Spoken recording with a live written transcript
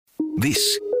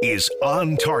This is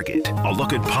On Target, a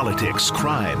look at politics,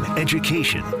 crime,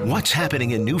 education, what's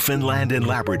happening in Newfoundland and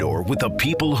Labrador with the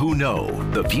people who know.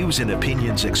 The views and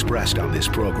opinions expressed on this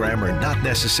program are not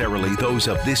necessarily those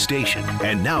of this station.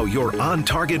 And now your On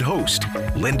Target host,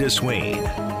 Linda Swain.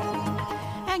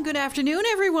 And good afternoon,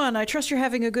 everyone. I trust you're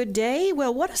having a good day.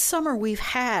 Well, what a summer we've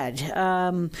had.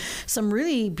 Some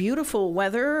really beautiful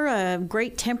weather,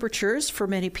 great temperatures for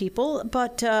many people,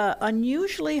 but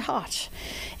unusually hot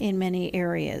in many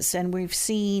areas. And we've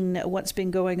seen what's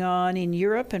been going on in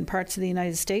Europe and parts of the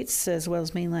United States, as well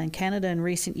as mainland Canada in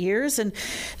recent years. And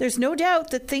there's no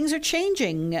doubt that things are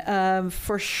changing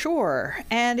for sure.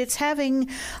 And it's having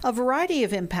a variety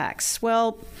of impacts.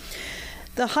 Well,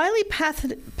 the highly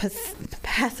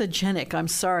pathogenic, I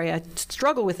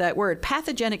struggle with that word,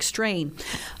 pathogenic strain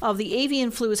of the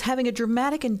avian flu is having a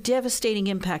dramatic and devastating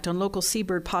impact on local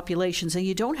seabird populations, and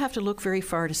you don't have to look very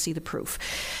far to see the proof.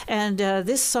 And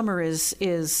this summer is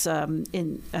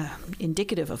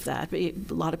indicative of that. A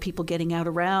lot of people getting out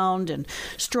around and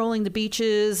strolling the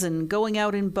beaches and going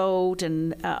out in boat,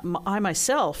 and I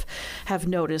myself have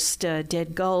noticed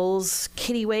dead gulls,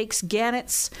 kittiwakes,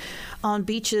 gannets on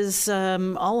beaches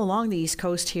all along the east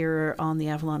coast here on the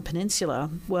Avalon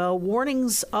Peninsula. Well,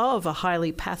 warnings of a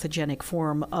highly pathogenic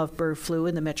form of bird flu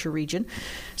in the metro region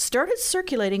started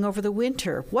circulating over the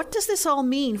winter. What does this all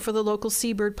mean for the local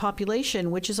seabird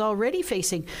population, which is already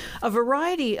facing a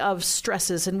variety of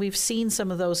stresses, and we've seen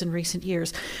some of those in recent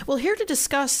years? Well, here to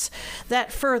discuss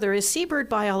that further is seabird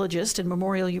biologist and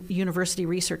Memorial University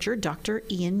researcher Dr.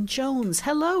 Ian Jones.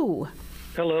 Hello.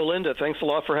 Hello, Linda. Thanks a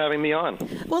lot for having me on.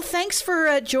 Well, thanks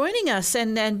for joining us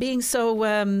and being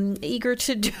so eager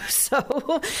to do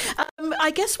so.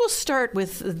 I guess we'll start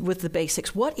with the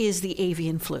basics. What is the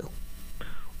avian flu?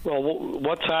 Well,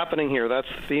 what's happening here? That's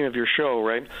the theme of your show,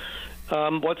 right?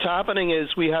 What's happening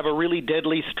is we have a really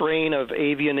deadly strain of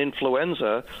avian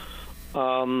influenza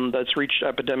that's reached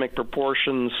epidemic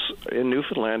proportions in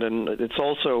Newfoundland, and it's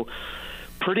also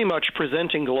pretty much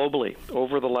presenting globally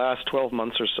over the last 12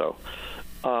 months or so.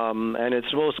 And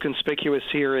it's most conspicuous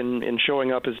here in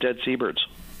showing up as dead seabirds.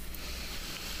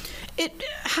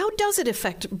 How does it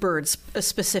affect birds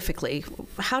specifically?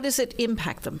 How does it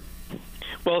impact them?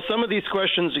 Well, some of these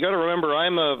questions, you got to remember,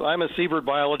 I'm a seabird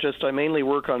biologist. I mainly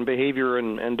work on behavior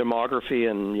and demography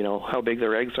and, how big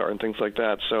their eggs are and things like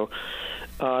that. So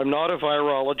I'm not a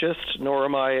virologist, nor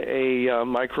am I a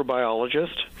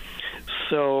microbiologist.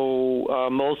 So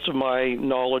most of my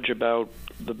knowledge about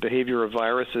the behavior of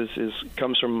viruses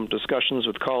comes from discussions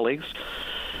with colleagues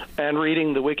and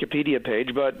reading the Wikipedia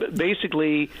page. But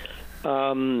basically,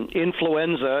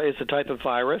 influenza is a type of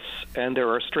virus, and there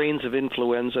are strains of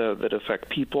influenza that affect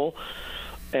people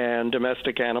and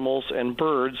domestic animals and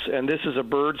birds, and this is a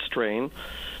bird strain.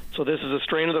 So this is a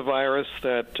strain of the virus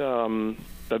that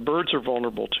birds are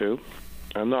vulnerable to,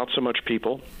 and not so much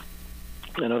people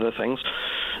and other things.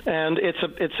 And it's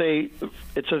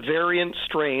a variant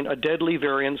strain, a deadly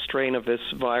variant strain of this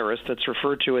virus that's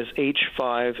referred to as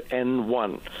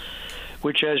H5N1,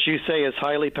 which, as you say, is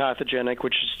highly pathogenic,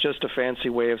 which is just a fancy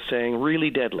way of saying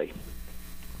really deadly.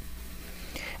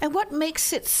 And what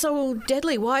makes it so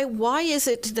deadly? Why is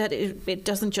it that it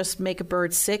doesn't just make a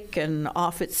bird sick and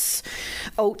off its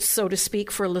oats, so to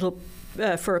speak, for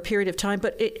a period of time,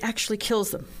 but it actually kills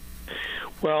them?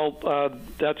 Well,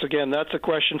 that's a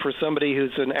question for somebody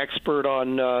who's an expert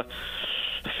on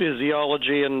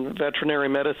physiology and veterinary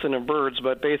medicine of birds.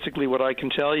 But basically what I can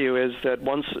tell you is that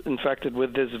once infected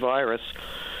with this virus,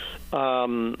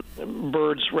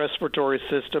 birds' respiratory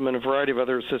system and a variety of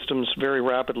other systems very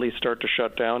rapidly start to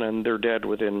shut down, and they're dead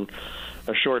within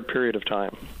a short period of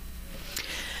time.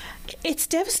 It's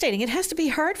devastating. It has to be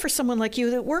hard for someone like you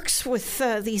that works with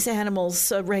these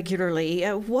animals regularly.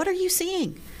 What are you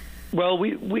seeing? Well,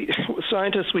 we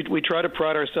scientists, we try to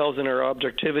pride ourselves in our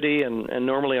objectivity, and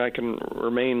normally I can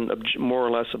remain more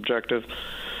or less objective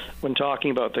when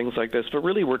talking about things like this. But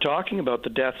really, we're talking about the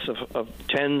deaths of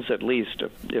tens at least,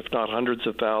 if not hundreds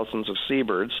of thousands of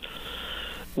seabirds,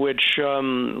 which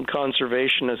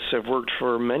conservationists have worked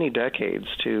for many decades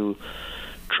to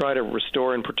try to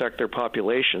restore and protect their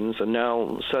populations, and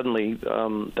now suddenly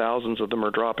thousands of them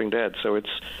are dropping dead. So it's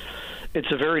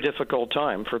a very difficult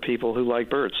time for people who like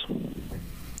birds.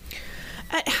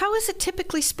 How is it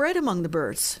typically spread among the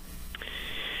birds?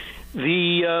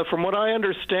 From what I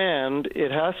understand,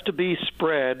 it has to be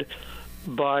spread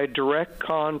by direct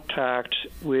contact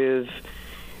with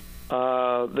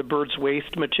the bird's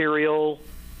waste material,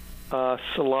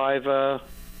 saliva,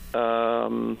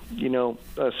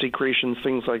 secretions,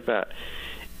 things like that.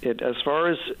 As far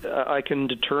as I can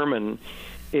determine,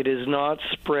 it is not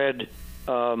spread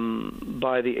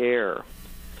by the air.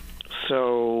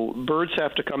 So birds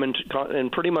have to come in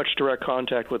pretty much direct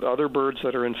contact with other birds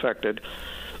that are infected,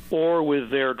 or with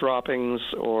their droppings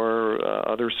or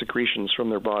other secretions from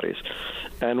their bodies.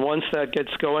 And once that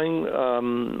gets going,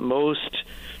 most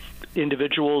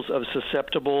individuals of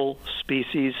susceptible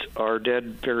species are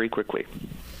dead very quickly.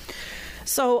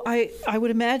 So I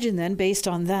would imagine then, based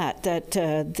on that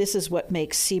this is what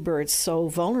makes seabirds so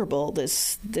vulnerable,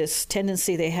 this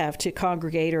tendency they have to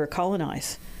congregate or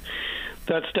colonize.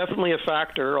 That's definitely a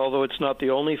factor, although it's not the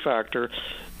only factor.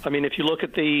 I mean, if you look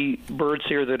at the birds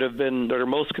here that are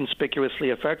most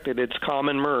conspicuously affected, it's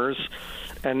common murres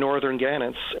and northern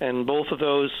gannets, and both of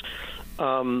those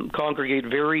congregate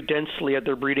very densely at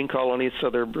their breeding colonies, so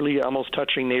they're really almost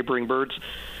touching neighboring birds.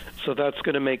 So that's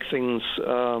going to make things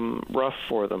rough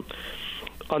for them.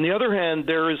 On the other hand,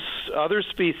 there's other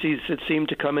species that seem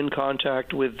to come in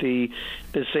contact with the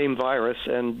same virus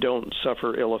and don't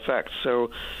suffer ill effects.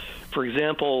 So, for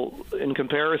example, in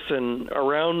comparison,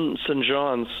 around St.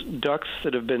 John's, ducks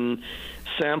that have been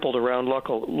sampled around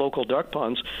local duck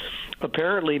ponds,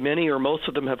 apparently many or most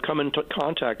of them have come into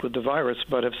contact with the virus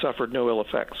but have suffered no ill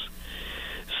effects.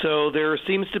 So there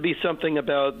seems to be something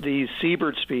about these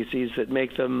seabird species that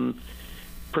make them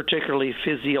particularly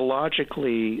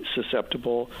physiologically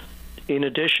susceptible, in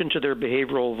addition to their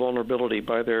behavioral vulnerability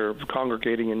by their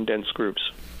congregating in dense groups.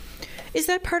 Is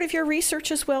that part of your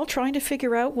research as well, trying to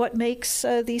figure out what makes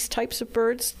these types of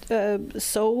birds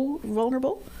so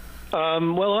vulnerable?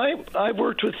 Well, I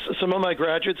worked with some of my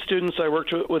graduate students. I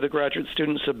worked with a graduate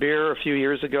student, Sabir, a few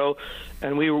years ago,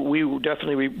 and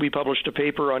we published a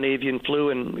paper on avian flu,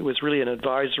 and it was really an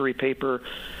advisory paper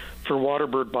for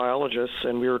waterbird biologists,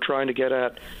 and we were trying to get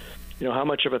at, how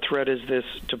much of a threat is this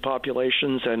to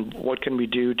populations, and what can we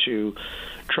do to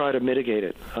try to mitigate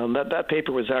it. That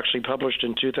paper was actually published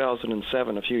in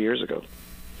 2007, a few years ago.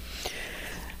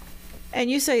 And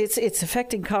you say it's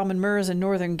affecting common murres and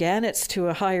northern gannets to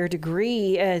a higher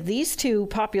degree. These two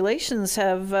populations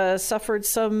have suffered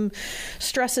some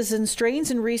stresses and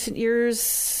strains in recent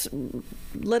years,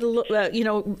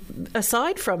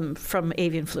 aside from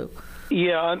avian flu.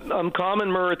 Yeah, common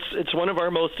murre, it's one of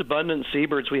our most abundant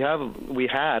seabirds. We had, more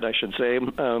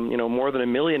than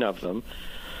 1 million of them.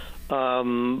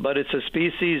 But it's a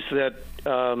species that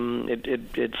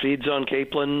it feeds on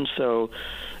capelin, so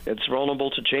it's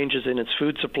vulnerable to changes in its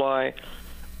food supply.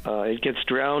 It gets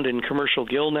drowned in commercial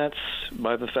gill nets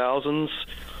by the thousands.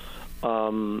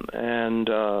 And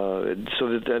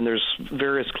there's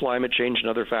various climate change and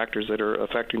other factors that are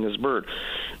affecting this bird.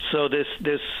 So this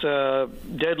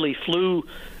deadly flu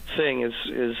thing is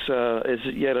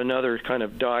yet another kind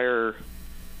of dire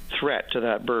threat to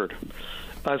that bird.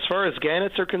 As far as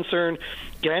gannets are concerned,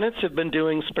 gannets have been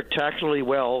doing spectacularly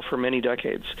well for many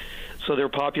decades. So their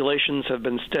populations have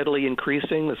been steadily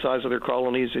increasing, the size of their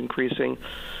colonies increasing.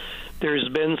 There's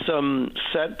been some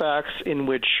setbacks in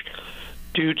which,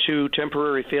 due to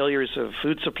temporary failures of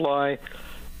food supply,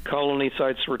 colony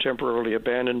sites were temporarily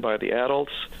abandoned by the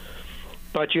adults.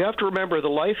 But you have to remember the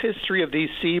life history of these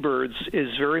seabirds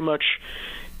is very much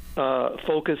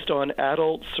focused on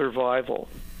adult survival.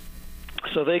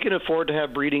 So they can afford to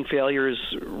have breeding failures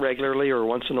regularly or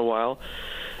once in a while.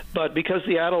 But because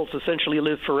the adults essentially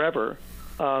live forever,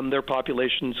 their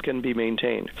populations can be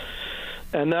maintained.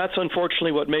 And that's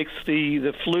unfortunately what makes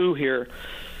the flu here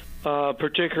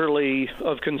particularly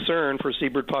of concern for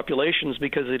seabird populations,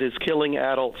 because it is killing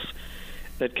adults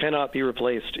that cannot be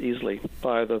replaced easily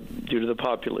due to the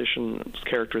population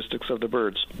characteristics of the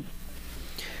birds.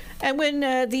 And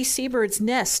when these seabirds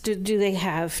nest, do they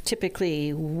have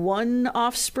typically one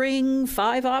offspring,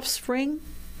 5 offspring?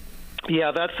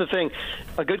 Yeah, that's the thing.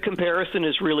 A good comparison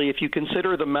is really, if you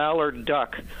consider the mallard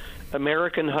duck,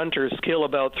 American hunters kill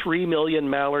about 3 million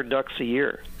mallard ducks a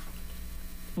year.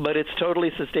 But it's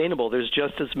totally sustainable. There's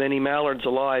just as many mallards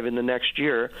alive in the next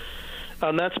year.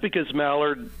 And that's because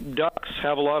mallard ducks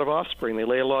have a lot of offspring. They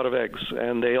lay a lot of eggs,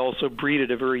 and they also breed at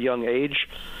a very young age.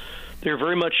 They're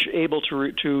very much able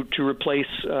to replace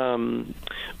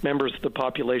members of the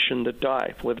population that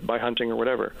die by hunting or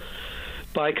whatever.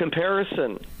 By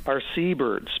comparison, our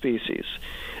seabird species,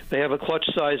 they have a clutch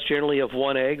size generally of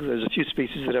 1 egg. There's a few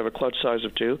species that have a clutch size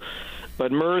of 2.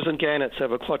 But murres and gannets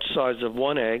have a clutch size of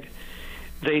 1 egg.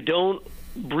 They don't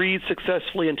breed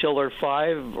successfully until they're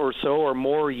 5 or so or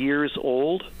more years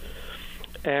old.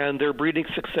 And their breeding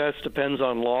success depends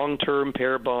on long-term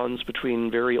pair bonds between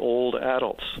very old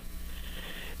adults.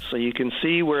 So you can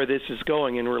see where this is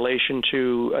going in relation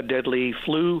to a deadly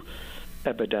flu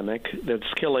epidemic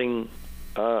that's killing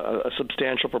a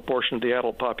substantial proportion of the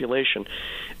adult population.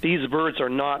 These birds are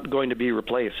not going to be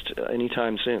replaced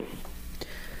anytime soon.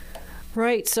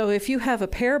 Right. So if you have a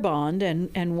pair bond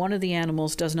and one of the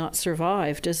animals does not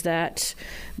survive, does that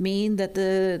mean that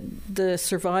the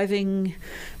surviving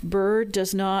bird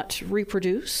does not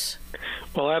reproduce?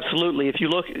 Well, absolutely. If you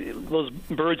look, those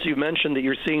birds you mentioned that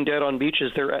you're seeing dead on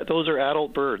beaches, those are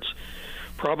adult birds,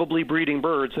 probably breeding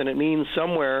birds, and it means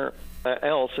somewhere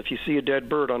else, if you see a dead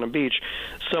bird on a beach,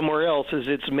 somewhere else is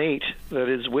its mate that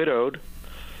is widowed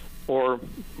or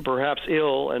perhaps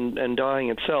ill and dying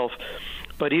itself.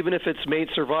 But even if its mate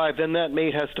survived, then that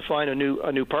mate has to find a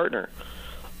new partner,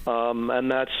 and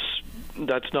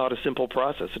that's not a simple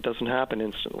process. It doesn't happen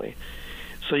instantly.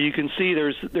 So you can see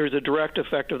there's a direct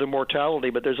effect of the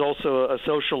mortality, but there's also a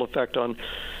social effect on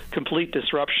complete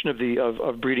disruption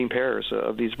of breeding pairs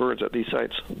of these birds at these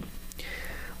sites.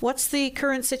 What's the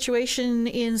current situation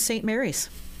in St.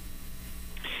 Mary's?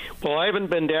 Well, I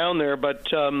haven't been down there, but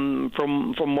from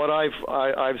what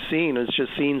I've seen, it's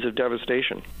just scenes of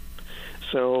devastation.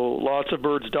 So lots of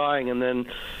birds dying, and then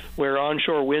where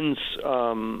onshore winds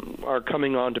are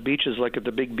coming onto beaches, like at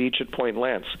the big beach at Point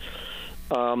Lance,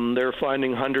 they're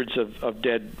finding hundreds of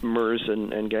dead murres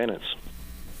and gannets.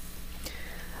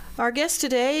 Our guest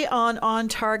today on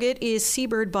Target is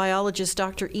seabird biologist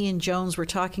Dr. Ian Jones. We're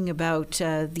talking about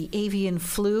the avian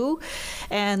flu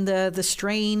and the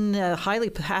strain, highly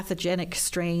pathogenic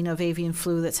strain of avian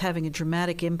flu that's having a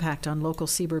dramatic impact on local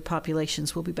seabird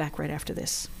populations. We'll be back right after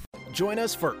this. Join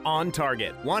us for On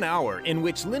Target, 1 hour in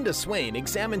which Linda Swain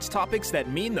examines topics that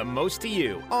mean the most to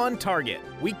you. On Target,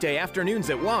 weekday afternoons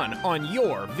at 1 on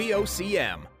your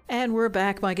VOCM. And we're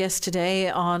back. My guest today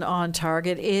on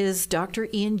Target is Dr.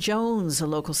 Ian Jones, a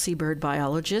local seabird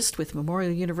biologist with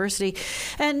Memorial University.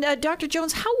 And Dr.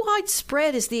 Jones, how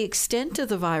widespread is the extent of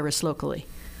the virus locally?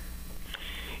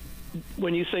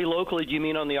 When you say locally, do you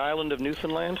mean on the island of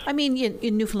Newfoundland? I mean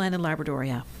in Newfoundland and Labrador,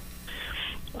 yeah.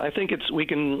 I think we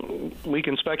can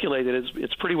speculate that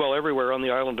it's pretty well everywhere on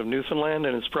the island of Newfoundland,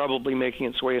 and it's probably making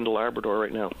its way into Labrador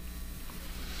right now.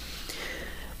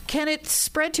 Can it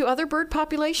spread to other bird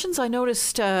populations? I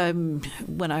noticed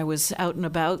when I was out and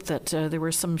about that there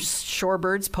were some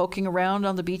shorebirds poking around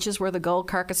on the beaches where the gull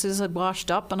carcasses had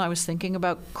washed up, and I was thinking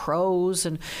about crows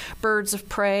and birds of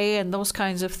prey and those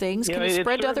kinds of things. Can it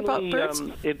spread to other birds?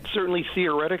 It certainly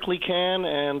theoretically can,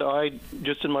 and I,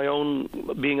 just in my own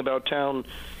being about town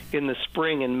in the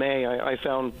spring in May, I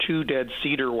found 2 dead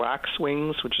cedar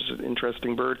waxwings, which is an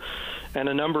interesting bird, and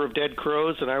a number of dead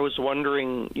crows, and I was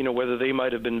wondering, whether they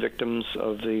might have been victims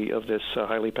of this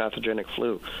highly pathogenic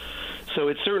flu. So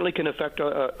it certainly can affect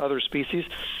other species.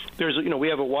 We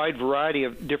have a wide variety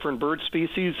of different bird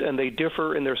species, and they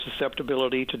differ in their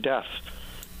susceptibility to death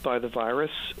by the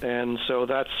virus, and so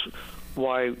that's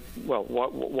why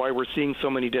we're seeing so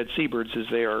many dead seabirds is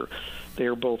they are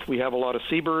both. We have a lot of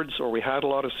seabirds, or we had a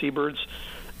lot of seabirds,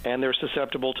 and they're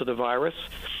susceptible to the virus.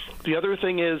 The other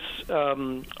thing is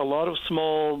a lot of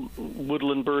small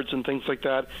woodland birds and things like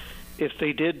that, if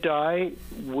they did die,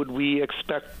 would we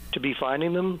expect to be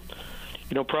finding them?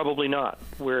 Probably not.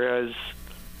 Whereas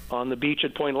on the beach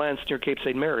at Point Lance near Cape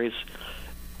St. Mary's,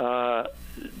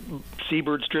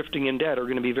 seabirds drifting in dead are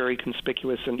going to be very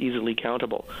conspicuous and easily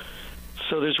countable.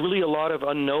 So there's really a lot of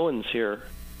unknowns here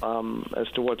as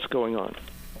to what's going on.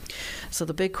 So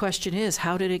the big question is,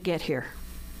 how did it get here?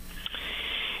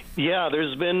 Yeah,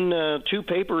 there's been 2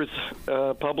 papers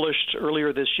published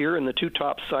earlier this year in the 2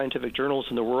 top scientific journals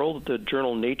in the world. The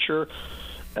journal Nature,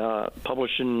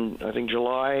 published in, I think,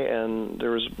 July, and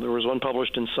there was one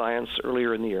published in Science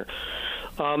earlier in the year.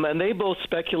 And they both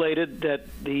speculated that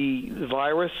the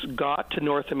virus got to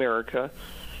North America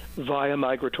via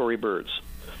migratory birds,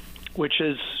 which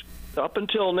is, up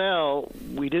until now,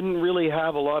 we didn't really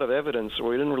have a lot of evidence, or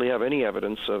we didn't really have any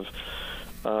evidence of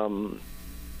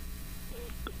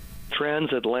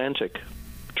transatlantic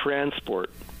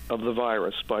transport of the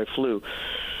virus by flu.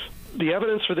 The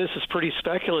evidence for this is pretty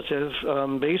speculative.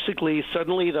 Basically,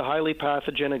 suddenly the highly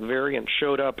pathogenic variant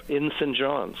showed up in St.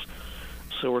 John's.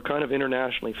 So we're kind of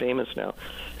internationally famous now.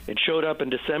 It showed up in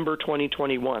December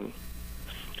 2021.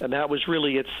 And that was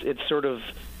really its sort of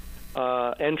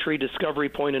entry discovery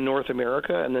point in North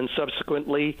America, and then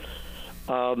subsequently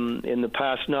in the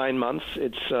past 9 months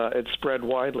it's spread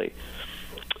widely.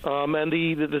 And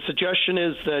the suggestion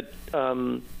is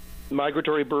that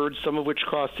migratory birds, some of which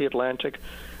crossed the Atlantic,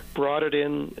 brought it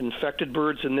in, infected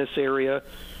birds in this area,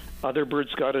 other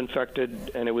birds got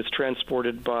infected, and it was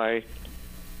transported by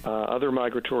other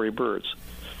migratory birds.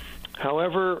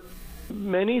 However,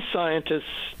 many scientists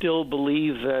still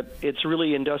believe that it's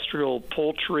really industrial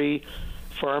poultry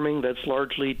farming that's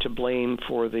largely to blame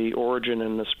for the origin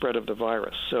and the spread of the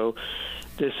virus. So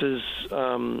this is,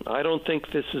 I don't think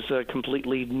this is a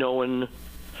completely known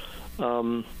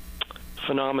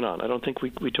phenomenon. I don't think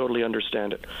we totally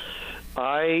understand it.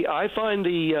 I find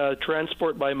the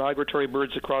transport by migratory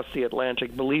birds across the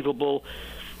Atlantic believable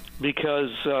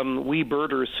because we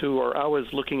birders who are always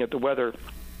looking at the weather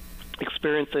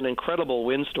experienced an incredible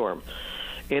windstorm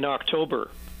in October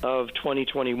of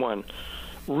 2021.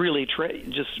 Really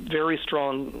just very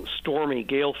strong, stormy,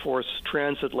 gale force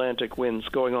transatlantic winds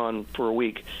going on for a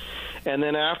week. And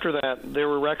then after that, there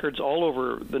were records all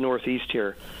over the Northeast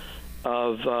here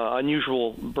of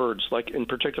unusual birds, like in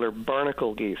particular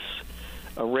barnacle geese,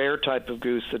 a rare type of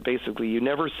goose that basically you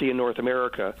never see in North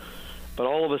America. But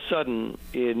all of a sudden,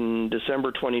 in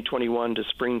December 2021 to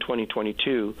spring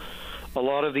 2022, a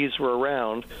lot of these were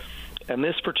around. And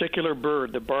this particular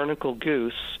bird, the barnacle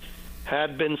goose,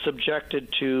 had been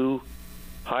subjected to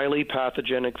highly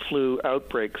pathogenic flu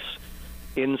outbreaks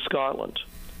in Scotland,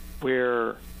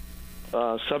 where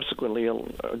subsequently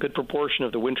a good proportion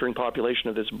of the wintering population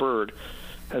of this bird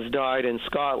has died in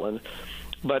Scotland.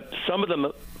 But some of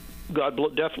them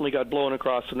definitely got blown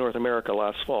across to North America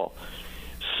last fall.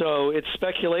 So it's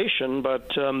speculation, but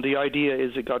the idea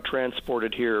is it got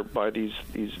transported here by these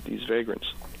vagrants.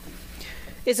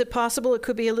 Is it possible it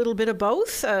could be a little bit of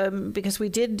both? Because we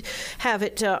did have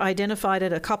it identified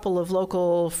at a couple of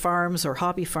local farms or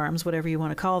hobby farms, whatever you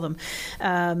want to call them.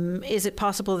 Is it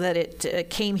possible that it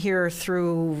came here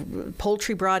through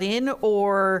poultry brought in,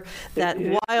 or that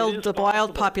the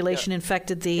wild population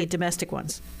infected the domestic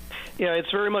ones? Yeah,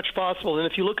 it's very much possible.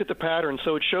 And if you look at the pattern,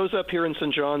 so it shows up here in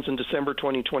St. John's in December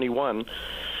 2021,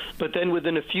 but then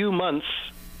within a few months,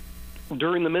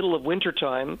 during the middle of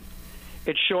wintertime,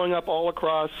 it's showing up all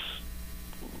across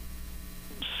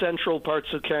central parts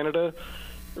of Canada,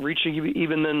 reaching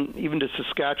even to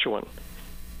Saskatchewan,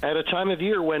 at a time of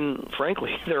year when,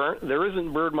 frankly, there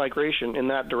isn't bird migration in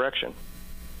that direction.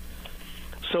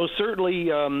 So certainly,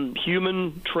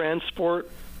 human transport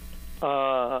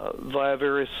via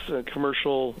various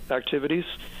commercial activities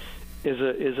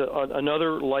is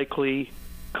another likely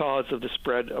cause of the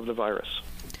spread of the virus.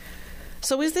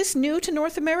 So is this new to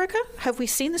North America? Have we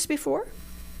seen this before?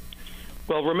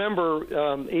 Well,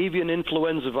 remember, avian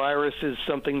influenza virus is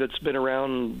something that's been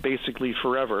around basically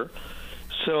forever.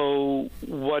 So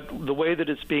the way that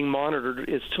it's being monitored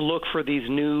is to look for these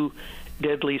new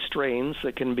deadly strains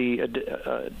that can be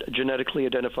genetically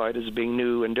identified as being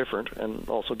new and different and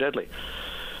also deadly.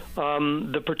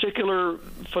 The particular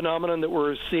phenomenon that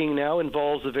we're seeing now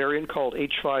involves a variant called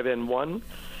H5N1.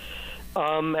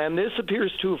 And this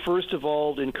appears to have first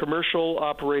evolved in commercial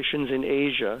operations in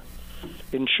Asia,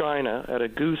 in China, at a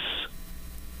goose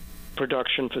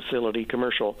production facility,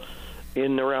 commercial,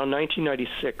 in around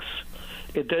 1996.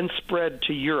 It then spread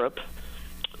to Europe,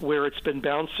 where it's been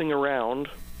bouncing around,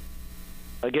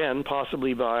 again,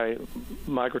 possibly by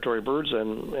migratory birds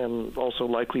and also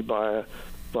likely by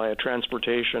a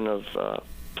transportation of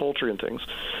poultry and things.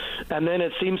 And then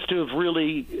it seems to have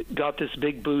really got this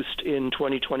big boost in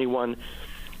 2021,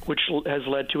 which has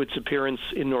led to its appearance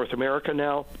in North America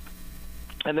now,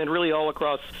 and then really all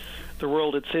across the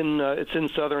world. It's in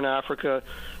southern Africa.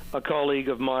 A colleague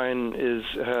of mine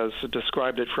has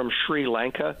described it from Sri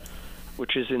Lanka,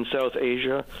 which is in South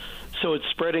Asia. So it's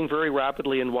spreading very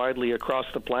rapidly and widely across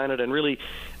the planet, and really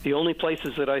the only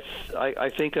places that I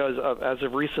think as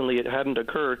of recently it hadn't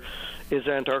occurred is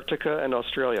Antarctica and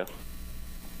Australia.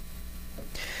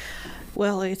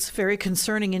 Well, it's very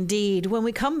concerning indeed. When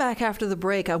we come back after the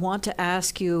break, I want to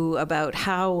ask you about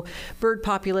how bird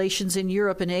populations in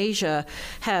Europe and Asia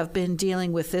have been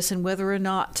dealing with this and whether or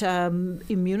not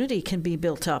immunity can be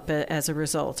built up as a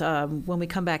result. When we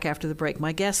come back after the break,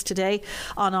 my guest today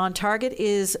on Target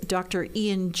is Dr.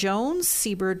 Ian Jones,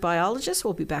 seabird biologist.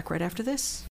 We'll be back right after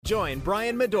this. Join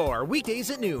Brian Medore weekdays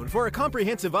at noon for a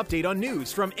comprehensive update on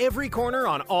news from every corner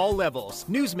on all levels,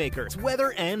 newsmakers,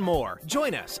 weather, and more.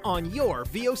 Join us on your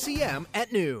VOCM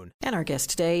at noon. And our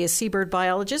guest today is seabird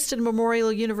biologist and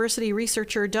Memorial University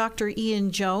researcher Dr.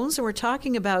 Ian Jones, and we're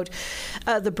talking about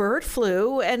the bird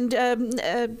flu. And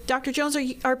Dr. Jones,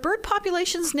 are bird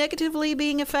populations negatively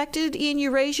being affected in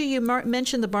Eurasia? You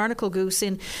mentioned the barnacle goose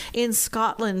in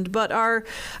Scotland, but are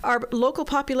local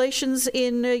populations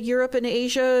in Europe and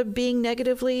Asia being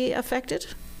negatively affected?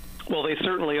 Well, they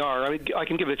certainly are. I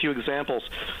can give a few examples.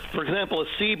 For example, a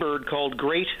seabird called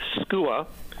great skua,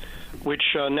 which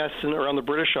nests around the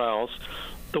British Isles,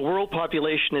 the world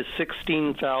population is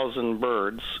 16,000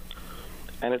 birds,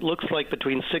 and it looks like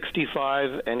between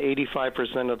 65 and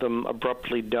 85% of them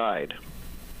abruptly died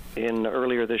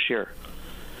earlier this year.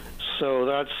 So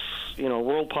that's,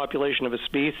 world population of a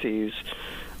species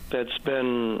that's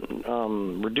been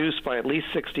reduced by at least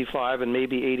 65 and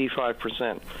maybe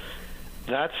 85%.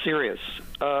 That's serious.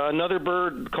 Another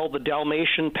bird called the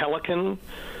Dalmatian pelican.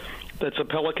 That's a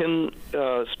pelican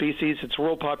species. Its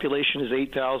world population is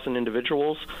 8,000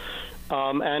 individuals,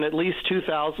 and at least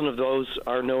 2,000 of those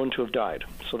are known to have died.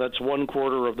 So that's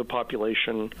 1/4 of the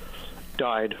population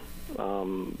died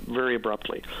very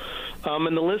abruptly.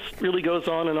 And the list really goes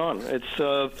on and on.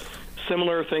 It's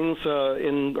similar things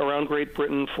around Great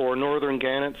Britain for northern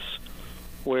gannets,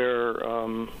 where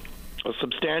a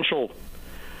substantial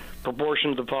proportion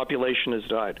of the population has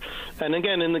died. And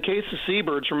again, in the case of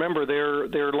seabirds, remember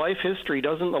their life history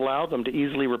doesn't allow them to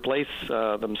easily replace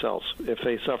themselves if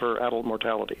they suffer adult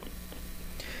mortality.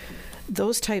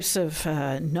 Those types of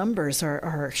numbers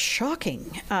are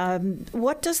shocking.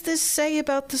 What does this say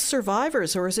about the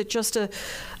survivors, or is it just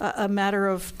a matter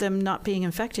of them not being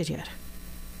infected yet?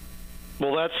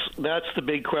 Well, that's the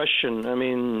big question. I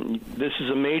mean, this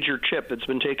is a major chip that's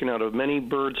been taken out of many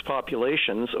birds'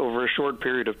 populations over a short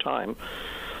period of time.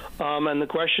 And the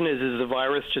question is the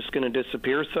virus just going to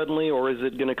disappear suddenly, or is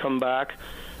it going to come back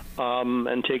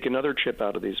and take another chip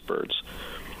out of these birds?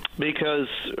 Because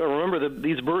remember,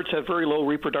 these birds have very low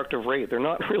reproductive rate. They're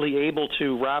not really able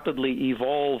to rapidly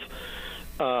evolve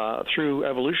through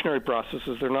evolutionary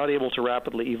processes. They're not able to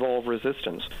rapidly evolve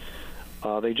resistance.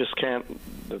 They just can't.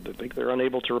 They're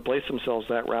unable to replace themselves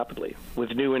that rapidly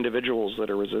with new individuals that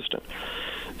are resistant.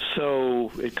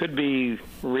 So it could be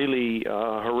really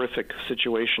a horrific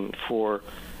situation for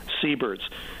seabirds.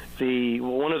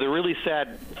 One of the really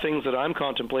sad things that I'm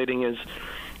contemplating is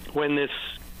when this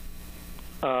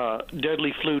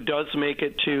deadly flu does make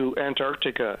it to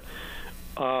Antarctica.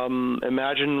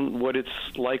 Imagine what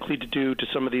it's likely to do to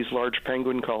some of these large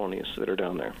penguin colonies that are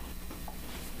down there.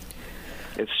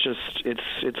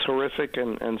 It's horrific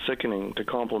and sickening to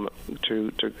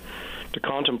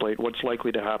contemplate what's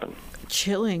likely to happen.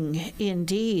 Chilling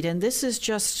indeed. And this is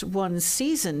just one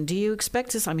season. Do you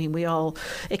expect this? I mean, we all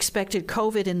expected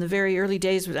COVID in the very early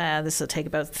days. This will take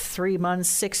about 3 months,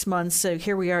 6 months. So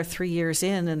here we are 3 years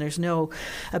in, and there's no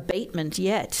abatement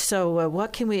yet. So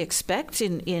what can we expect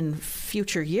in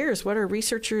future years? What are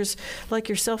researchers like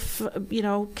yourself,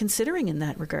 considering in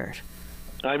that regard?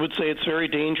 I would say it's very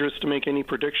dangerous to make any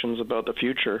predictions about the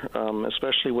future,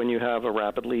 especially when you have a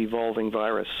rapidly evolving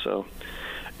virus. So,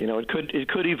 it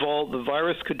could evolve. The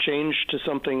virus could change to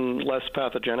something less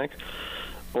pathogenic,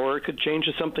 or it could change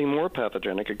to something more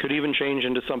pathogenic. It could even change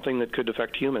into something that could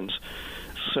affect humans.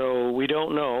 So we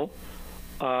don't know.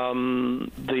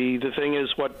 The thing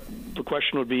is, what the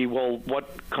question would be, well, what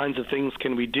kinds of things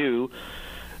can we do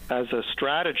as a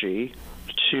strategy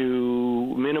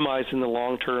to minimize in the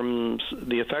long term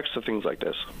the effects of things like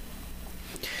this?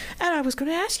 And I was going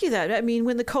to ask you that. I mean,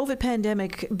 when the COVID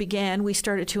pandemic began, we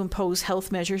started to impose health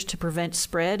measures to prevent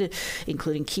spread,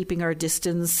 including keeping our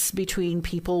distance between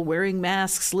people, wearing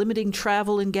masks, limiting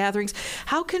travel and gatherings.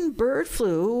 How can bird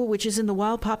flu, which is in the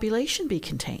wild population, be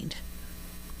contained?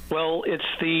 Well, it's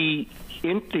the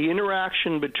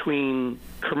interaction between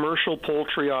commercial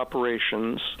poultry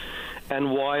operations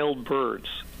and wild birds.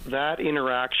 That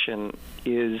interaction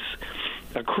is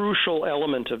a crucial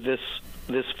element of this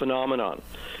phenomenon.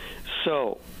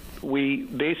 So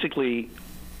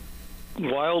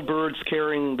wild birds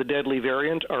carrying the deadly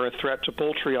variant are a threat to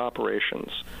poultry operations.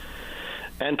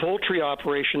 And poultry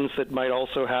operations that might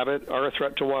also have it are a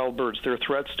threat to wild birds. They're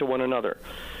threats to one another.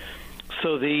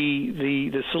 So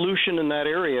the solution in that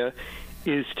area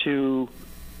is to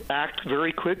act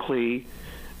very quickly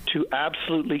to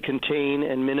absolutely contain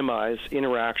and minimize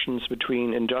interactions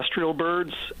between industrial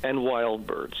birds and wild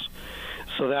birds.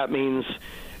 So that means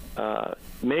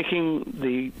making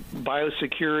the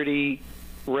biosecurity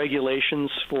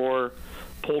regulations for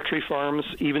poultry farms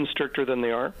even stricter than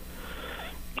they are,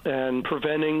 and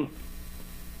preventing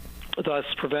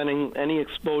any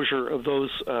exposure of those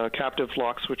captive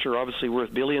flocks, which are obviously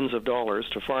worth billions of dollars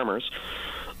to farmers,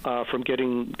 from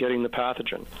getting the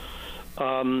pathogen.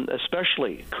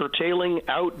 Especially curtailing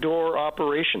outdoor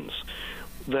operations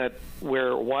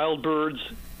where wild birds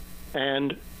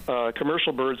and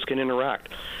commercial birds can interact.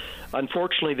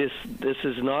 Unfortunately, this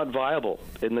is not viable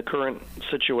in the current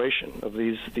situation of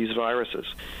these viruses.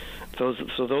 So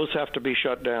those have to be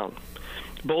shut down,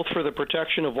 both for the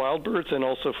protection of wild birds and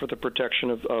also for the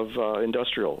protection of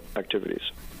industrial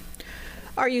activities.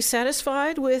 Are you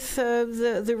satisfied with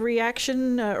the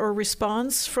reaction or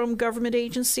response from government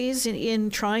agencies in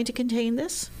trying to contain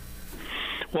this?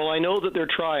 Well, I know that they're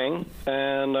trying,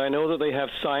 and I know that they have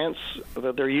science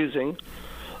that they're using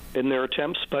in their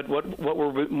attempts. But what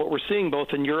we're seeing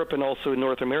both in Europe and also in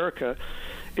North America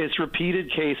is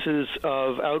repeated cases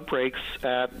of outbreaks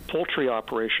at poultry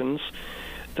operations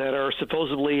that are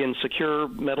supposedly in secure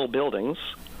metal buildings,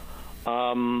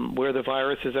 where the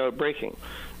virus is outbreaking.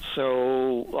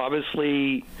 So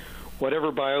obviously,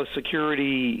 whatever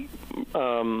biosecurity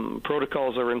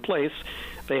protocols are in place,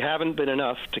 they haven't been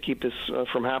enough to keep this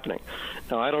from happening.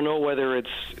 Now, I don't know whether it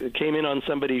came in on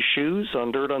somebody's shoes,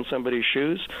 on dirt on somebody's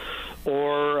shoes,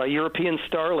 or a European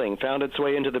starling found its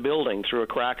way into the building through a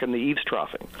crack in the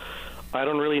eavesdropping. I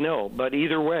don't really know. But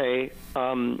either way,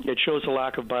 it shows a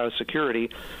lack of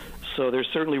biosecurity, so there's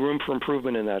certainly room for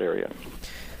improvement in that area.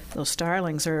 Those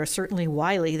starlings are certainly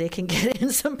wily. They can get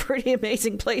in some pretty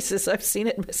amazing places. I've seen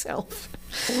it myself.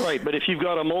 Right, but if you've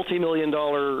got a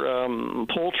multi-million-dollar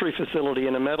poultry facility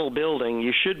in a metal building,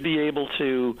 you should be able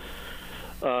to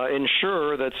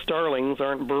ensure that starlings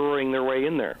aren't burrowing their way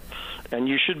in there. And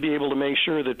you should be able to make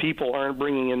sure that people aren't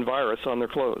bringing in virus on their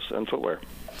clothes and footwear.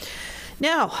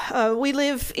 Now, we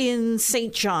live in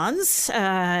St. John's,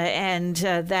 and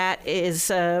that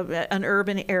is an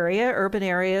urban area. Urban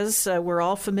areas, we're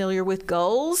all familiar with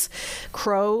gulls,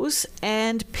 crows,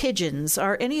 and pigeons.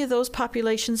 Are any of those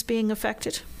populations being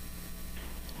affected?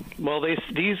 Well,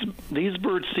 these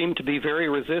birds seem to be very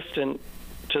resistant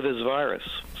to this virus,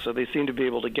 so they seem to be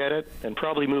able to get it and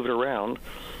probably move it around,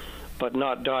 but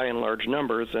not die in large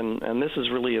numbers, and this is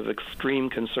really of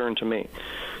extreme concern to me.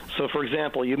 So, for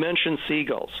example, you mentioned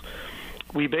seagulls.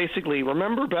 We basically,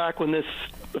 remember back when this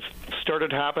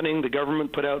started happening, the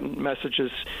government put out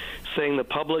messages saying the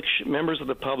public, members of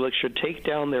the public should take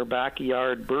down their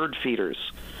backyard bird feeders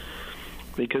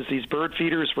because these bird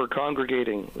feeders were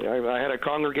congregating. I had a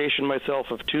congregation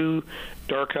myself of 2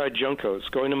 dark-eyed juncos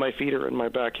going to my feeder in my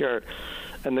backyard.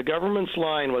 And the government's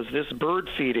line was this bird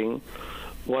feeding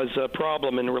was a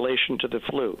problem in relation to the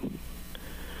flu.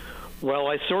 Well,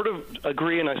 I sort of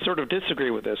agree and I sort of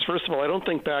disagree with this. First of all, I don't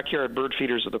think backyard bird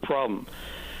feeders are the problem.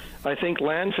 I think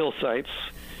landfill sites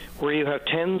where you have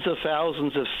tens of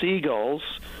thousands of seagulls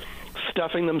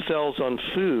stuffing themselves on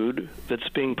food that's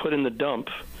being put in the dump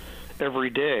every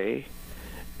day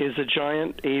is a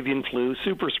giant avian flu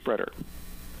super spreader.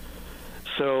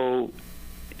 So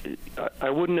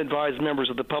I wouldn't advise members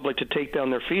of the public to take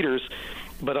down their feeders,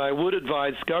 but I would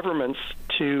advise governments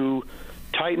to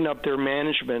tighten up their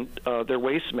management, their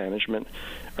waste management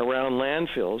around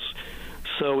landfills,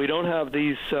 so we don't have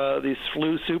these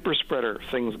flu super spreader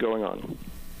things going on.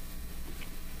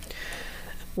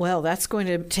 Well, that's going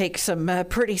to take some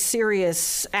pretty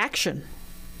serious action.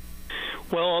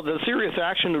 Well, the serious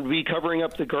action would be covering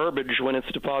up the garbage when it's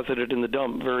deposited in the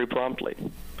dump very promptly,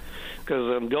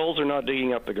 because gulls are not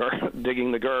digging up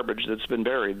digging the garbage that's been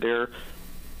buried. They're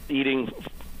eating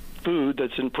food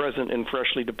that's present in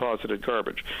freshly deposited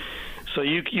garbage. So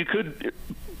you could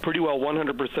pretty well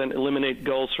 100% eliminate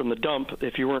gulls from the dump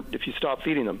if you stopped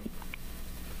feeding them.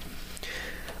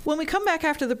 When we come back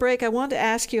after the break, I want to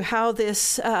ask you how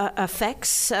this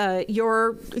affects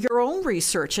your own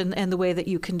research and the way that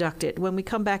you conduct it. When we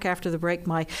come back after the break,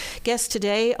 my guest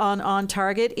today on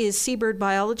Target is seabird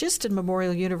biologist and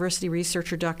Memorial University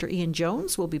researcher Dr. Ian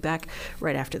Jones. We'll be back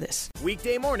right after this.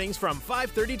 Weekday mornings from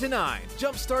 5:30 to 9.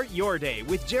 Jumpstart your day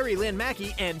with Jerry Lynn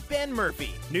Mackey and Ben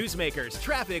Murphy. Newsmakers,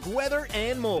 traffic, weather,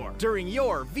 and more during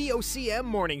your VOCM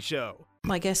morning show.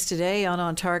 My guest today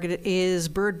on Target is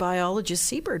seabird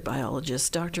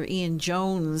biologist, Dr. Ian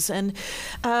Jones. And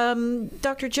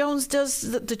Dr. Jones, does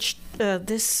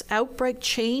this outbreak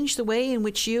change the way in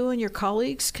which you and your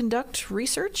colleagues conduct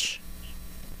research?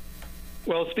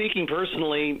 Well, speaking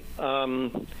personally,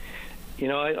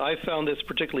 I found this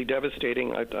particularly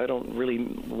devastating. I don't really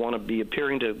want to be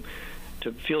appearing to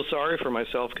feel sorry for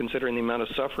myself, considering the amount of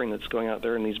suffering that's going out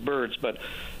there in these birds, but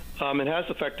it has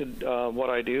affected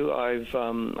what I do. I've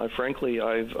avoided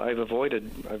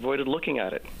looking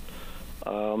at it.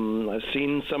 I've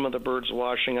seen some of the birds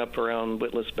washing up around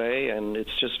Witless Bay, and it's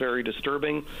just very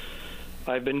disturbing.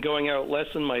 I've been going out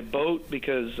less in my boat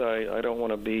because I don't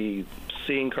want to be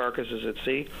seeing carcasses at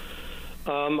sea.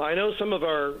 I know some of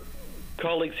our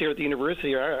colleagues here at the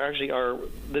university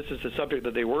this is the subject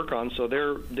that they work on, so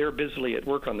they're busily at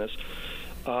work on this.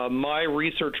 My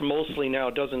research mostly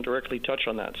now doesn't directly touch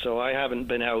on that, so I haven't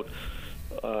been out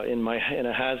in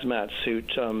a hazmat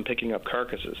suit picking up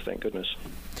carcasses, thank goodness.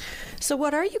 So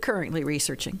what are you currently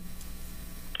researching?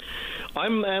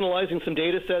 I'm analyzing some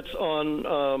data sets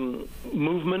on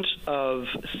movement of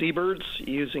seabirds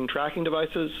using tracking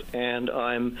devices, and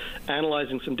I'm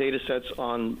analyzing some data sets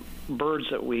on birds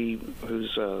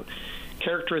whose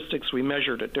characteristics we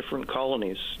measured at different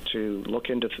colonies to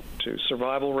look into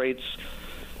survival rates,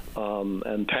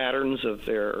 and patterns of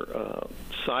their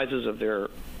sizes of their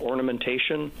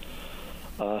ornamentation,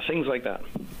 things like that.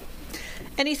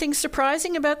 Anything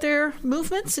surprising about their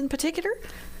movements in particular?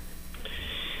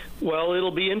 Well, it'll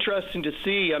be interesting to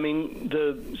see. I mean,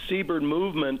 the seabird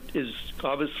movement is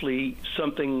obviously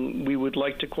something we would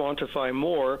like to quantify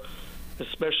more,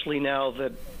 especially now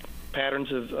that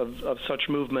patterns of such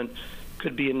movement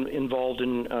could be involved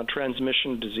in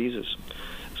transmission diseases.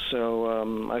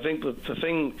 So I think the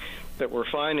thing that we're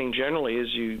finding generally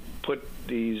is you put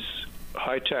these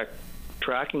high-tech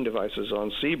tracking devices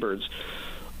on seabirds,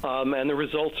 and the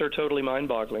results are totally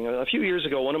mind-boggling. A few years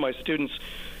ago, one of my students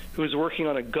who was working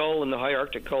on a gull in the high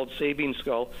Arctic called Sabine's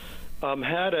gull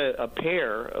had a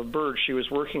pair of birds she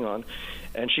was working on,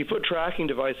 and she put tracking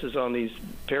devices on these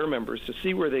pair members to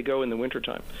see where they go in the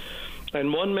wintertime.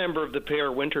 And one member of the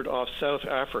pair wintered off South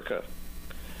Africa,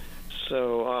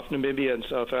 so off Namibia and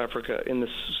South Africa in the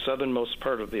southernmost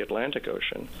part of the Atlantic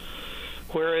Ocean,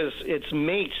 whereas its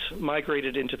mate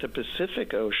migrated into the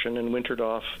Pacific Ocean and wintered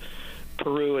off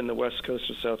Peru and the west coast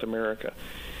of South America.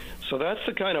 So that's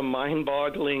the kind of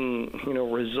mind-boggling,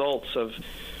 results of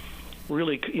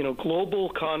really,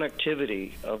 global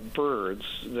connectivity of birds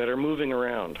that are moving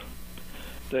around,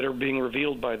 that are being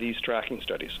revealed by these tracking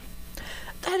studies.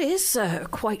 That is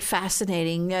quite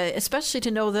fascinating, especially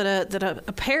to know that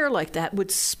a pair like that would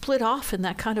split off in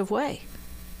that kind of way.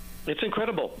 It's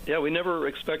incredible. Yeah, we never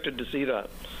expected to see that.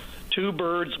 Two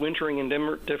birds wintering in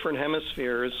different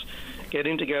hemispheres,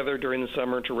 getting together during the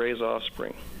summer to raise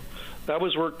offspring. That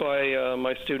was work by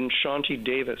my student Shanti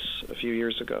Davis a few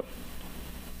years ago.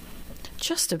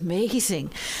 Just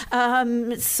amazing.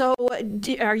 So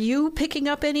are you picking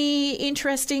up any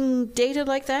interesting data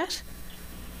like that?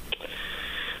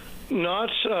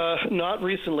 Not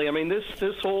recently. I mean,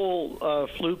 this whole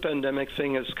flu pandemic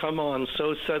thing has come on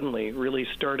so suddenly, really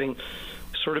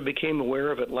sort of became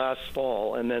aware of it last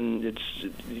fall, and then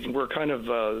we're kind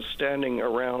of standing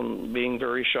around being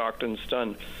very shocked and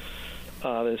stunned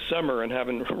this summer and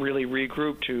haven't really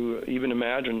regrouped to even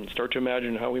start to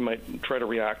imagine how we might try to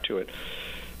react to it.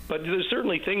 But there's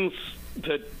certainly things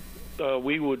that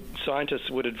scientists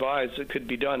would advise that could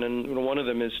be done, and one of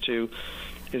them is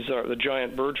the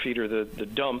giant bird feeder, the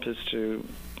dump, is to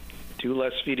do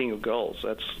less feeding of gulls.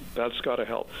 That's got to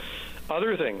help.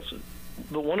 Other things,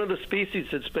 one of the species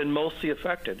that's been mostly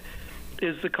affected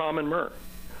is the common murre,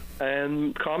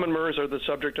 and common murres are the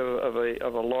subject of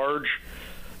a large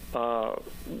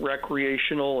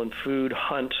recreational and food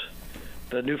hunt,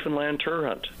 the Newfoundland tur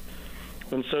hunt.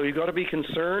 And so you've got to be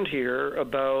concerned here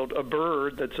about a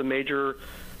bird that's a major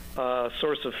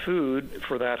source of food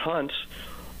for that hunt,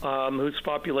 whose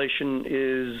population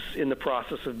is in the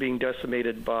process of being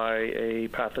decimated by a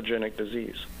pathogenic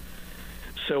disease.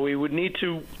 So we would need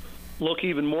to look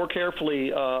even more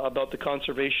carefully about the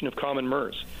conservation of common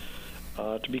murres,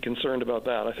 to be concerned about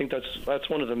that. I think that's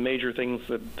one of the major things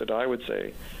that I would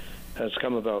say has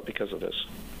come about because of this.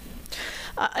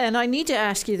 And I need to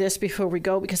ask you this before we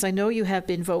go, because I know you have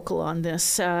been vocal on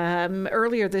this.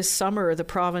 Earlier this summer, the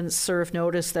province served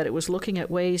notice that it was looking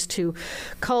at ways to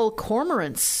cull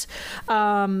cormorants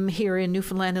here in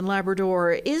Newfoundland and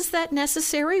Labrador. Is that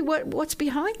necessary? What's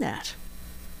behind that?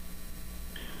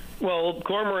 Well,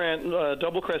 cormorant,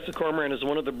 double-crested cormorant is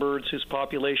one of the birds whose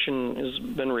population has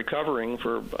been recovering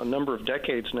for a number of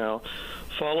decades now,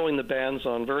 following the bans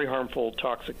on very harmful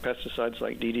toxic pesticides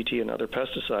like DDT and other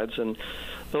pesticides. And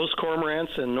those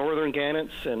cormorants and northern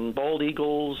gannets and bald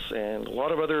eagles and a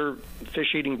lot of other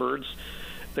fish-eating birds,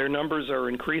 their numbers are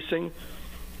increasing.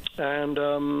 And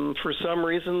for some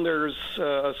reason, there's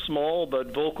a small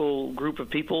but vocal group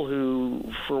of people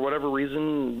who, for whatever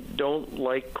reason, don't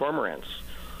like cormorants.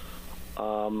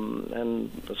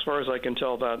 And as far as I can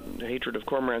tell, that hatred of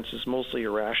cormorants is mostly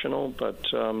irrational, but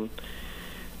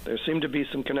there seem to be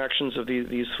some connections of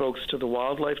these folks to the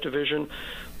Wildlife Division.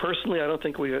 Personally, I don't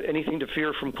think we have anything to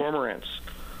fear from cormorants.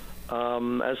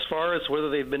 As far as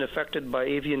whether they've been affected by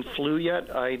avian flu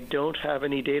yet, I don't have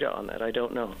any data on that. I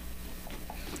don't know.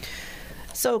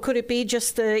 So could it be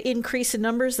just the increase in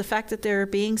numbers, the fact that they're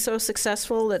being so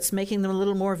successful, that's making them a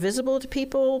little more visible to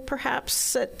people,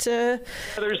 perhaps? There's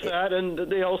that, and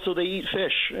they eat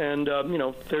fish. And,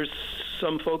 there's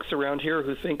some folks around here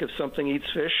who think if something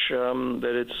eats fish,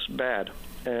 that it's bad.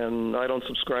 And I don't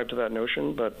subscribe to that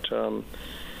notion, but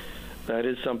that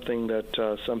is something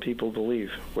that some people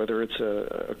believe, whether it's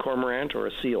a cormorant or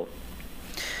a seal.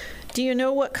 Do you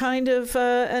know what kind of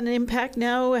an impact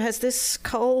now? Has this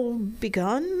cull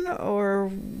begun, or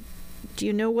do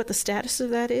you know what the status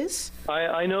of that is?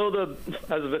 I know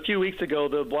as of a few weeks ago,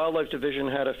 the Wildlife Division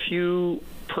had a few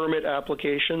permit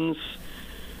applications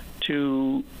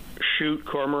to shoot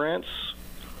cormorants.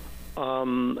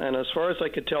 And as far as I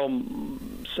could tell,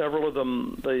 several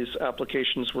of these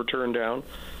applications were turned down.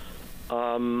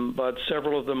 but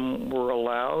several of them were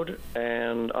allowed,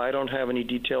 and I don't have any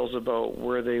details about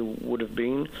where they would have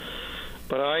been.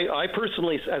 But I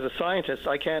personally, as a scientist,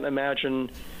 I can't imagine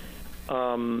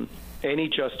any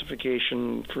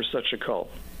justification for such a cull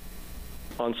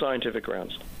on scientific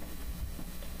grounds.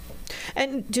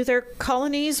 And do their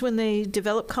colonies, when they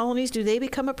develop colonies, do they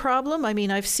become a problem? I mean,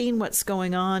 I've seen what's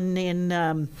going on in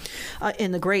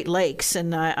the Great Lakes,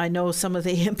 and I know some of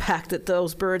the impact that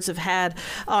those birds have had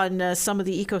on some of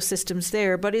the ecosystems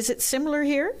there. But is it similar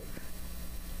here?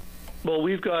 Well,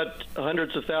 we've got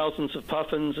hundreds of thousands of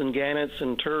puffins and gannets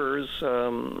and turs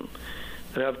that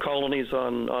have colonies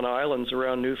on islands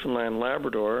around Newfoundland and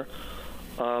Labrador,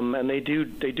 and they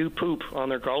do poop on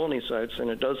their colony sites, and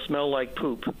it does smell like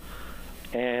poop.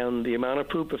 And the amount of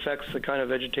poop affects the kind of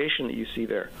vegetation that you see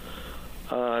there.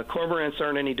 Cormorants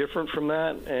aren't any different from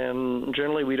that, and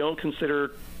generally we don't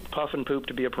consider puffin poop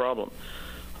to be a problem.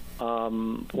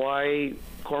 Why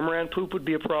cormorant poop would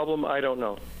be a problem, I don't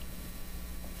know.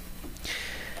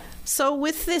 So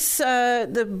with this,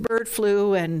 the bird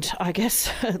flu, and I guess,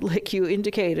 like you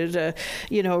indicated,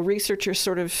 researchers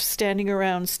sort of standing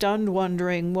around stunned,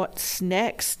 wondering what's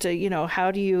next.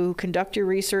 How do you conduct your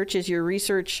research? Is your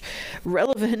research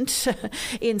relevant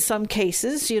in some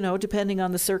cases, depending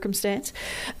on the circumstance?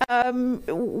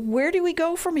 Where do we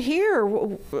go from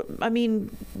here? I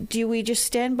mean, do we just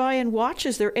stand by and watch?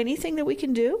 Is there anything that we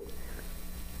can do?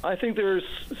 I think there's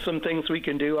some things we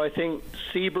can do. I think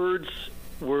seabirds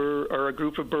are a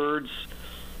group of birds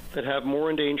that have more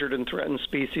endangered and threatened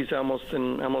species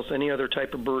than almost any other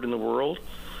type of bird in the world.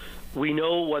 We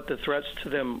know what the threats to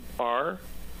them are,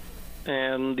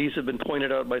 and these have been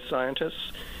pointed out by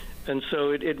scientists. And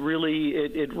so it really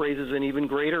raises an even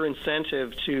greater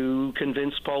incentive to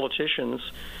convince politicians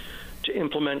to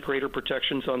implement greater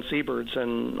protections on seabirds.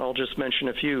 And I'll just mention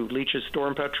a few. Leach's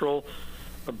storm petrel,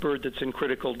 a bird that's in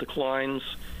critical declines.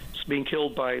 It's being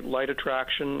killed by light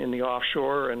attraction in the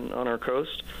offshore and on our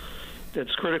coast.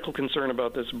 It's critical concern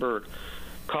about this bird.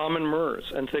 Common murres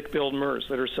and thick-billed murres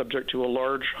that are subject to a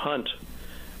large hunt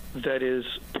that is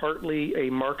partly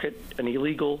an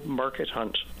illegal market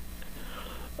hunt.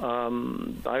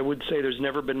 I would say there's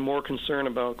never been more concern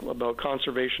about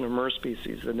conservation of murre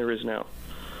species than there is now.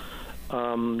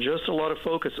 Just a lot of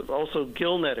focus. Also,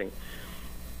 gill netting.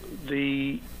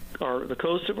 The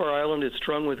coast of our island is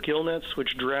strung with gill nets,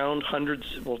 which drown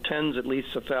tens at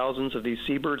least of thousands of these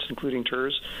seabirds, including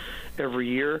turs, every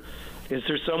year. Is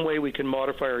there some way we can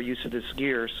modify our use of this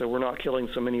gear so we're not killing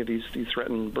so many of these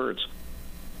threatened birds?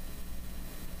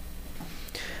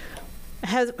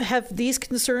 Have these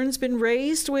concerns been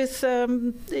raised with,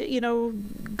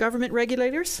 government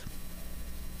regulators?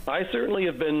 I certainly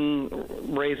have been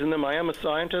raising them. I am a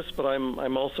scientist, but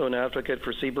I'm also an advocate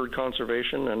for seabird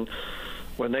conservation. And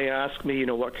when they ask me,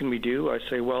 what can we do, I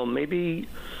say, well, maybe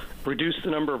reduce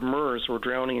the number of murres who are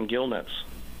drowning in gill nets,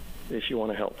 if you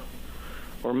want to help.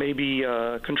 Or maybe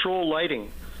control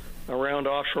lighting around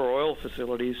offshore oil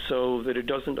facilities so that it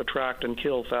doesn't attract and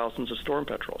kill thousands of storm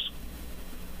petrels.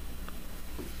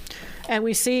 And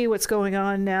we see what's going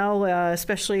on now,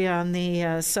 especially on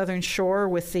the southern shore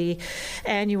with the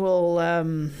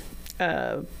annual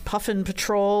puffin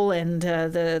patrol and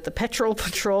the petrel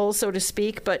patrol, so to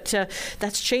speak. But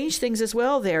that's changed things as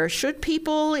well there. Should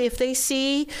people, if they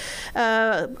see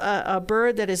a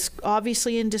bird that is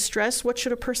obviously in distress, what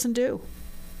should a person do?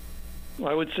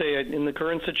 I would say in the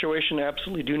current situation,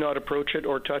 absolutely do not approach it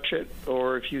or touch it,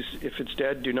 or if it's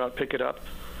dead, do not pick it up.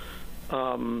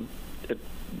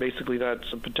 Basically,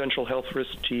 that's a potential health risk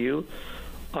to you,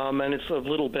 and it's of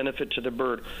little benefit to the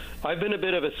bird. I've been a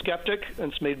bit of a skeptic,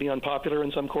 and it's made me unpopular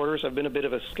in some quarters. I've been a bit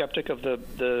of a skeptic of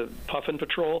the puffin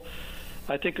patrol.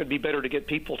 I think it would be better to get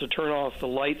people to turn off the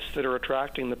lights that are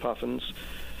attracting the puffins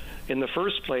in the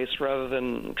first place rather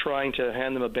than trying to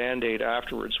hand them a Band-Aid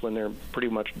afterwards when they're pretty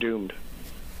much doomed.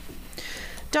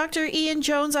 Dr. Ian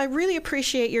Jones, I really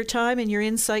appreciate your time and your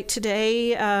insight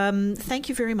today. Thank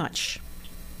you very much.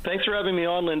 Thanks for having me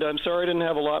on, Linda. I'm sorry I didn't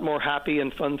have a lot more happy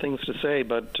and fun things to say,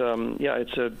 but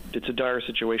it's a dire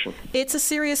situation. It's a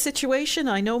serious situation.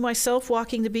 I know myself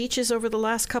walking the beaches over the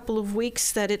last couple of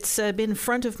weeks that it's been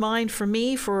front of mind for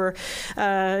me, for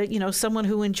someone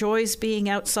who enjoys being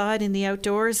outside in the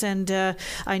outdoors, and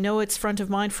I know it's front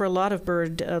of mind for a lot of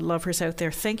bird lovers out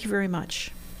there. Thank you very much.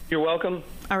 You're welcome.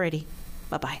 Alrighty.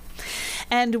 Bye-bye.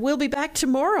 And we'll be back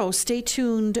tomorrow. Stay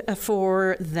tuned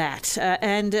for that.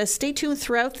 And stay tuned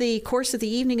throughout the course of the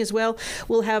evening as well.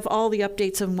 We'll have all the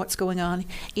updates on what's going on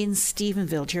in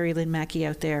Stephenville. Jerry Lynn Mackey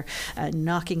out there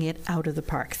knocking it out of the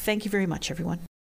park. Thank you very much, everyone.